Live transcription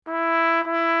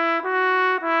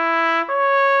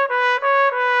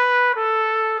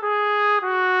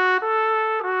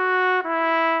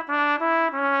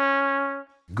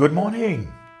Good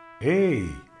morning. Hey,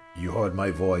 you heard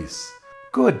my voice.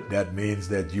 Good. That means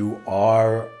that you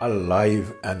are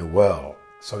alive and well.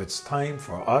 So it's time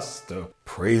for us to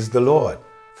praise the Lord.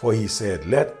 For he said,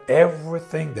 let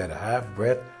everything that have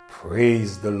breath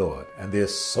praise the Lord. And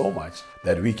there's so much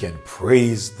that we can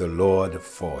praise the Lord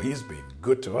for. He's been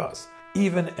good to us.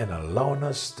 Even in allowing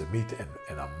us to meet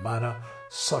in a manner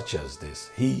such as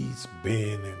this, he's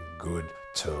been good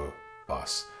to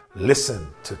us. Listen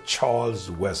to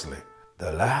Charles Wesley,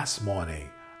 the last morning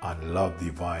on Love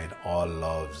Divine, All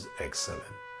Loves Excellent.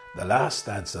 The last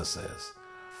stanza says,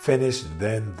 finish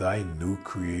then thy new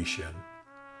creation,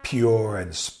 pure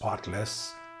and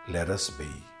spotless let us be.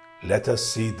 Let us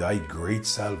see thy great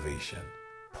salvation,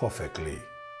 perfectly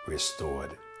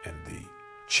restored in thee.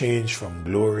 Change from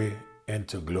glory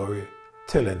into glory,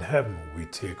 till in heaven we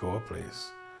take our place,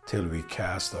 till we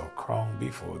cast our crown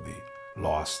before thee,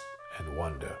 lost in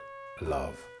wonder,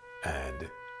 love, and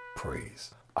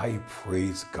praise. I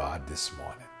praise God this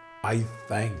morning. I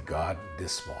thank God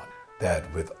this morning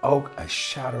that without a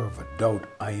shadow of a doubt,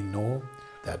 I know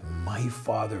that my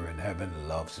Father in heaven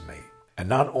loves me. And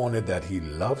not only that he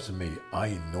loves me,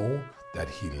 I know that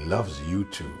he loves you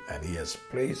too. And he has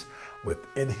placed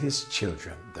within his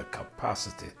children the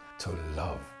capacity to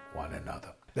love one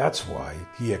another. That's why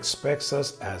he expects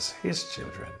us as his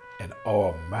children in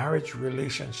our marriage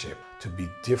relationship to be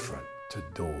different to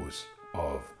those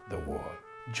of the world.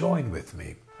 Join with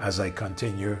me as I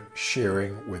continue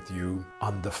sharing with you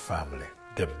on the family,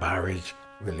 the marriage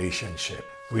relationship.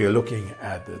 We are looking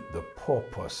at the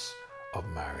purpose of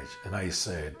marriage. And I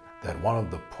said that one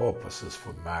of the purposes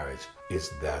for marriage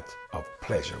is that of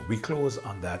pleasure. We closed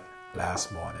on that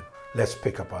last morning. Let's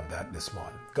pick up on that this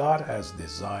morning. God has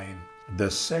designed the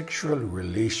sexual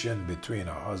relation between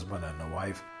a husband and a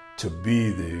wife to be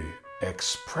the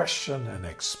expression and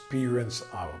experience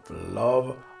of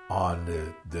love on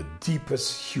the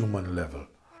deepest human level,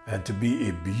 and to be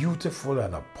a beautiful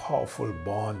and a powerful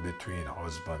bond between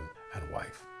husband and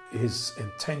wife. His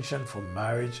intention for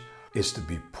marriage is to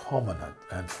be permanent,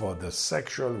 and for the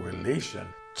sexual relation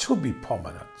to be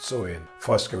permanent. So in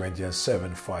 1 Corinthians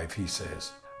 7:5 he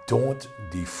says, don't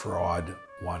defraud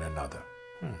one another.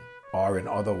 Or in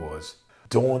other words,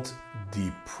 don't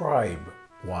deprive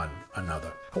one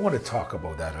another. I want to talk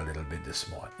about that a little bit this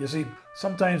morning. You see,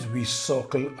 sometimes we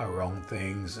circle around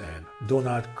things and do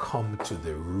not come to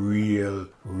the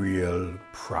real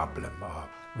problem.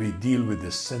 We deal with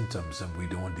the symptoms and we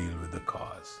don't deal with the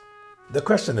cause. The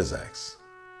question is asked,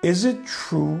 is it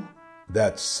true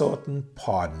that certain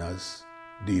partners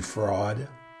defraud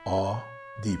or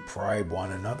deprive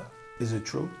one another? Is it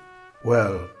true?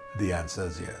 Well, the answer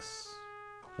is yes.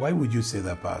 Why would you say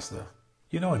that, Pastor?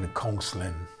 You know, in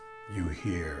counseling, you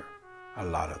hear a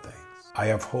lot of things. I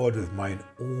have heard with mine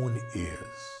own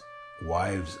ears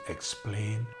wives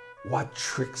explain what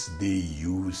tricks they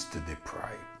use to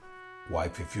deprive.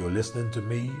 Wife, if you're listening to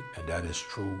me and that is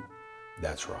true,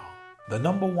 that's wrong. The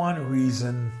number one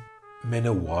reason many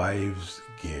wives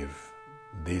give,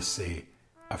 they say,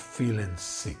 I'm feeling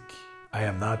sick. I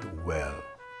am not well.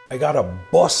 I got a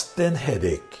busting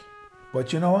headache.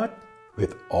 But you know what?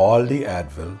 With all the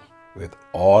Advil, with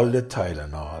all the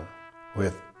Tylenol,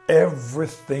 with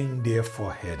everything there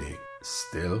for headache,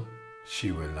 still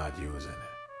she will not use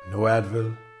any. No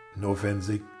Advil, no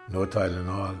Fenzik, no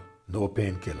Tylenol, no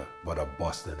painkiller, but a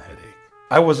busting headache.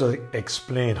 I was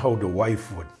explained how the wife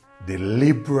would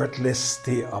deliberately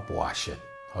stay up washing.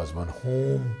 Husband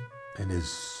home in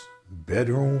his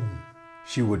bedroom,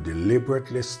 she would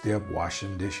deliberately stay up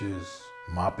washing dishes,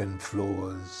 mopping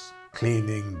floors,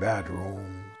 cleaning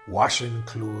bathroom, washing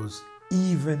clothes,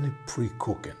 even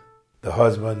pre-cooking. The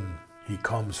husband, he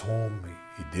comes home,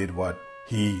 he did what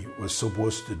he was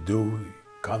supposed to do. He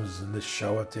comes in the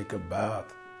shower, take a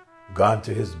bath, gone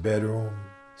to his bedroom,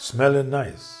 smelling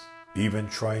nice, even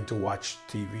trying to watch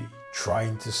TV,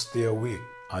 trying to stay awake,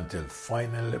 until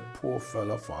finally poor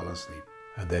fella fall asleep.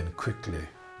 And then quickly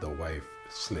the wife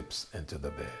slips into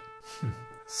the bed.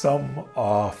 Some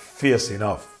are fierce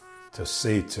enough to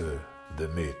say to the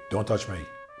mate, don't touch me.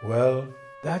 Well,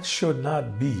 that should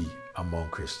not be among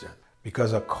Christians,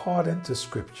 because according to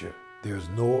scripture, there is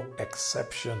no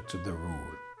exception to the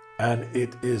rule, and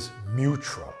it is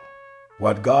mutual.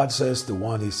 What God says to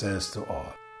one, he says to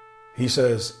all. He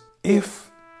says,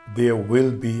 if there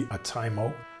will be a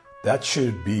timeout, that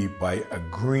should be by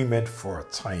agreement for a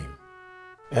time.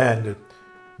 And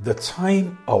the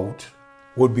time out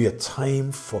would be a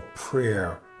time for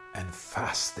prayer and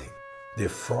fasting.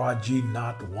 Defraud ye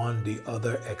not one the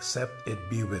other, except it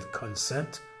be with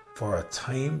consent, for a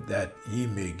time that ye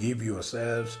may give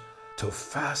yourselves to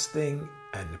fasting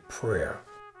and prayer.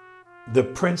 The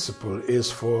principle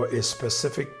is for a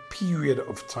specific period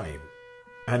of time,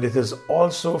 and it is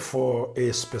also for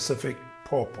a specific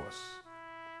purpose.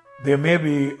 There may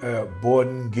be a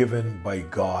burden given by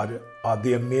God, or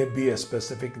there may be a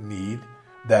specific need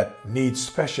that needs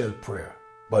special prayer.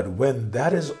 But when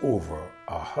that is over,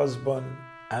 a husband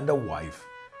and a wife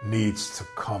needs to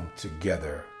come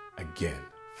together again.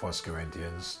 1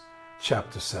 Corinthians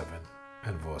chapter 7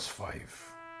 and verse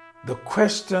 5. The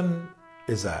question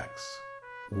is asked,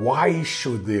 why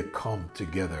should they come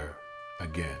together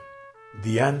again?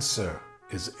 The answer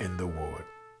is in the word.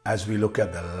 As we look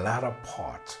at the latter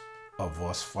part of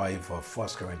verse 5 of 1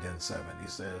 Corinthians 7, he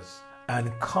says,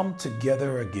 and come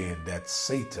together again, that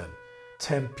Satan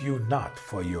tempt you not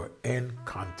for your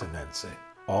incontinency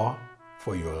or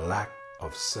for your lack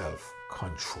of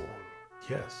self-control.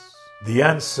 Yes, the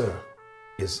answer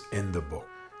is in the book.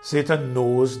 Satan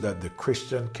knows that the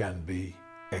Christian can be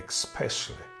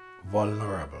especially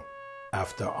vulnerable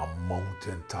after a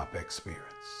mountaintop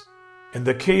experience. In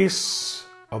the case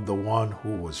of the one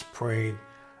who was praying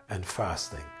and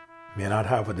fasting, may not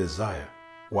have a desire,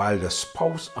 while the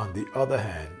spouse, on the other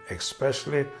hand,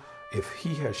 especially if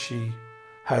he or she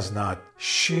has not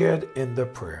shared in the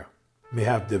prayer, may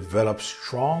have developed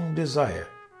strong desire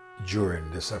during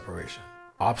the separation.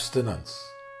 Abstinence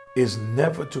is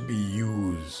never to be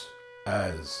used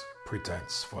as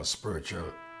pretense for spiritual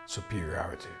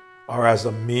superiority or as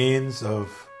a means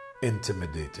of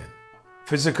intimidating.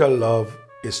 Physical love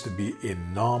is to be a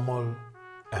normal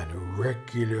and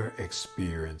regular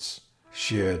experience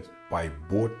shared by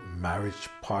both marriage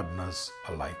partners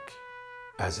alike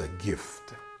as a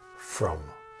gift from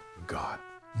God.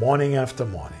 Morning after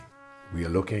morning, we are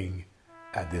looking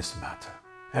at this matter,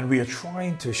 and we are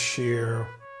trying to share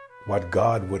what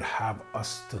God would have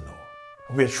us to know.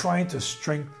 We are trying to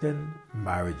strengthen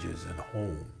marriages and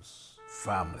homes,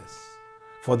 families.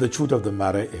 For the truth of the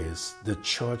matter is, the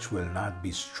church will not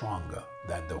be stronger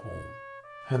than the home.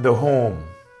 And the home,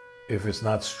 if it's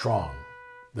not strong,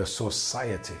 the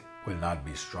society will not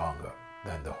be stronger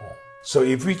than the home. So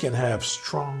if we can have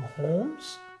strong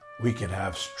homes, we can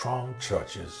have strong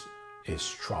churches, a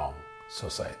strong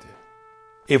society.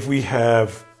 If we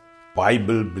have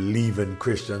Bible-believing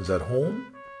Christians at home,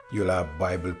 you'll have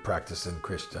Bible-practicing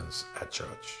Christians at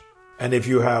church. And if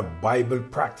you have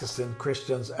Bible-practicing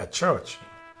Christians at church,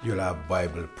 you'll have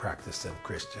Bible-practicing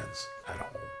Christians at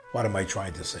home. What am I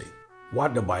trying to say?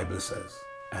 What the Bible says.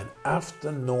 And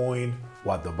after knowing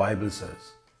what the Bible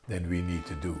says, then we need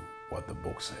to do what the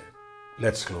book said.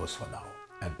 Let's close for now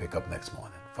and pick up next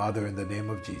morning. Father, in the name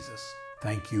of Jesus,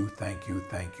 thank you, thank you,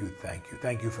 thank you, thank you.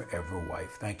 Thank you for every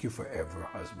wife. Thank you for every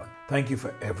husband. Thank you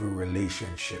for every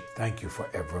relationship. Thank you for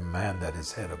every man that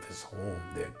is head of his home,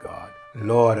 dear God.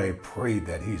 Lord, I pray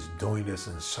that he's doing this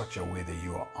in such a way that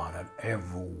you are honored.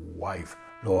 Every wife,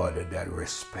 Lord, that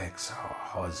respects her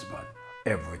husband.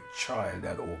 Every child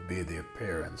that obeys their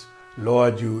parents.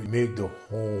 Lord, you make the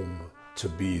home to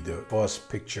be the first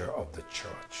picture of the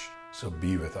church. So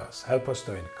be with us. Help us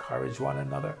to encourage one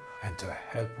another and to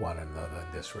help one another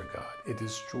in this regard. It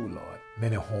is true, Lord.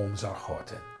 Many homes are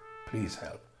hurting. Please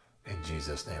help. In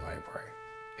Jesus' name I pray.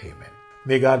 Amen.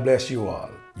 May God bless you all.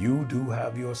 You do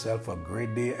have yourself a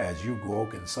great day as you go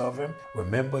out and serve Him.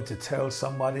 Remember to tell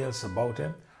somebody else about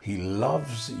Him. He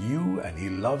loves you and He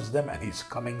loves them and He's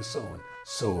coming soon.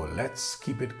 So let's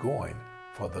keep it going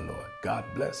for the Lord. God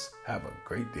bless. Have a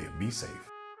great day. Be safe.